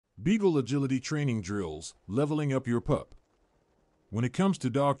Beagle agility training drills, leveling up your pup. When it comes to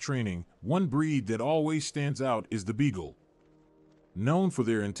dog training, one breed that always stands out is the Beagle. Known for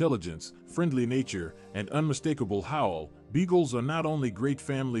their intelligence, friendly nature, and unmistakable howl, Beagles are not only great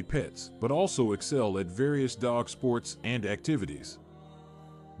family pets, but also excel at various dog sports and activities.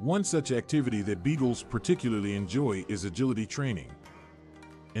 One such activity that Beagles particularly enjoy is agility training.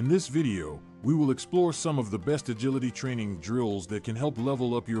 In this video, we will explore some of the best agility training drills that can help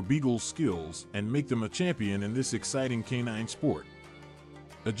level up your Beagle's skills and make them a champion in this exciting canine sport.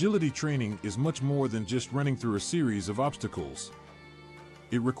 Agility training is much more than just running through a series of obstacles.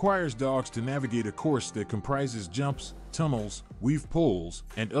 It requires dogs to navigate a course that comprises jumps, tunnels, weave poles,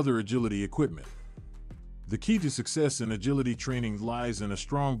 and other agility equipment. The key to success in agility training lies in a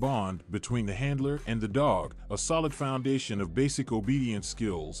strong bond between the handler and the dog, a solid foundation of basic obedience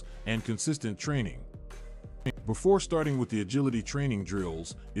skills, and consistent training. Before starting with the agility training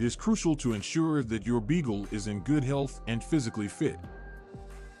drills, it is crucial to ensure that your Beagle is in good health and physically fit.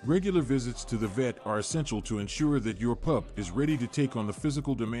 Regular visits to the vet are essential to ensure that your pup is ready to take on the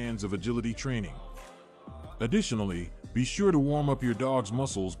physical demands of agility training. Additionally, be sure to warm up your dog's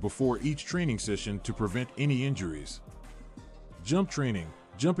muscles before each training session to prevent any injuries. Jump training.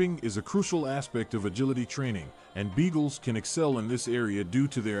 Jumping is a crucial aspect of agility training, and Beagles can excel in this area due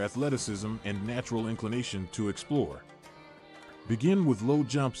to their athleticism and natural inclination to explore. Begin with low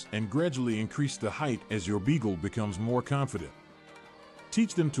jumps and gradually increase the height as your Beagle becomes more confident.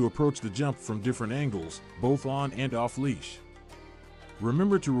 Teach them to approach the jump from different angles, both on and off leash.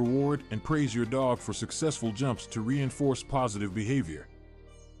 Remember to reward and praise your dog for successful jumps to reinforce positive behavior.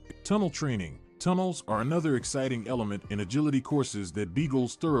 Tunnel training. Tunnels are another exciting element in agility courses that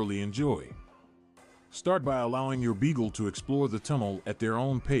Beagles thoroughly enjoy. Start by allowing your Beagle to explore the tunnel at their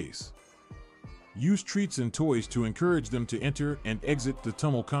own pace. Use treats and toys to encourage them to enter and exit the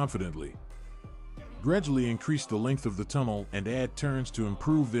tunnel confidently. Gradually increase the length of the tunnel and add turns to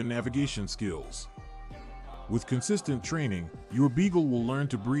improve their navigation skills. With consistent training, your Beagle will learn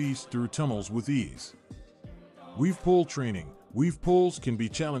to breeze through tunnels with ease. Weave pole training. Weave poles can be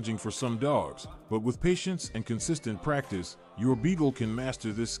challenging for some dogs, but with patience and consistent practice, your Beagle can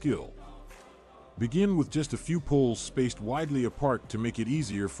master this skill. Begin with just a few poles spaced widely apart to make it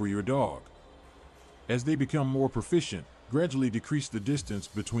easier for your dog. As they become more proficient, gradually decrease the distance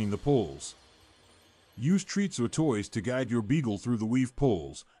between the poles. Use treats or toys to guide your Beagle through the weave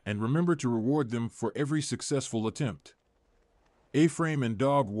poles, and remember to reward them for every successful attempt. A-frame and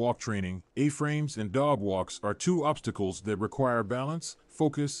dog walk training. A-frames and dog walks are two obstacles that require balance,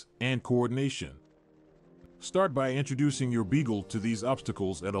 focus, and coordination. Start by introducing your Beagle to these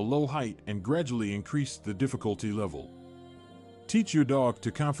obstacles at a low height and gradually increase the difficulty level. Teach your dog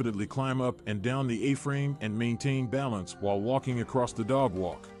to confidently climb up and down the A-frame and maintain balance while walking across the dog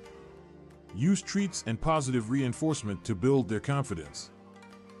walk. Use treats and positive reinforcement to build their confidence.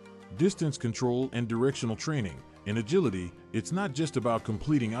 Distance control and directional training. In agility, it's not just about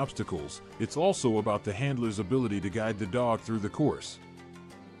completing obstacles, it's also about the handler's ability to guide the dog through the course.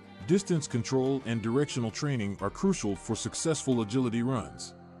 Distance control and directional training are crucial for successful agility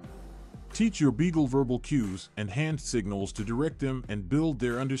runs. Teach your Beagle verbal cues and hand signals to direct them and build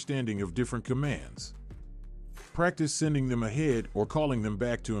their understanding of different commands. Practice sending them ahead or calling them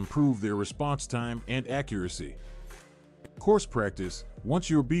back to improve their response time and accuracy. Course practice. Once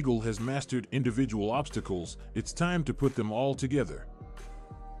your Beagle has mastered individual obstacles, it's time to put them all together.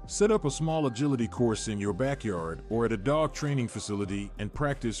 Set up a small agility course in your backyard or at a dog training facility and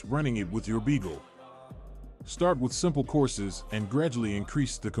practice running it with your Beagle. Start with simple courses and gradually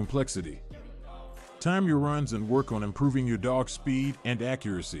increase the complexity. Time your runs and work on improving your dog's speed and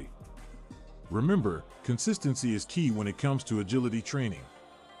accuracy. Remember, consistency is key when it comes to agility training.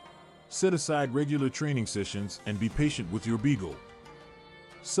 Set aside regular training sessions and be patient with your Beagle.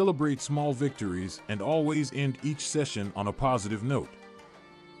 Celebrate small victories and always end each session on a positive note.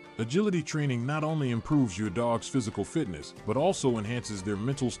 Agility training not only improves your dog's physical fitness, but also enhances their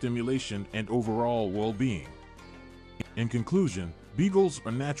mental stimulation and overall well-being. In conclusion, Beagles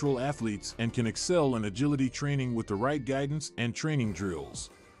are natural athletes and can excel in agility training with the right guidance and training drills.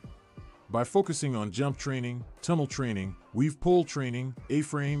 By focusing on jump training, tunnel training, weave pole training,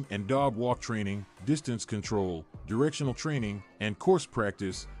 A-frame and dog walk training, distance control, directional training, and course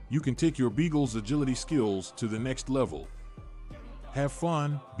practice, you can take your Beagle's agility skills to the next level. Have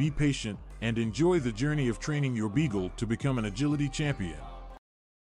fun, be patient, and enjoy the journey of training your Beagle to become an agility champion.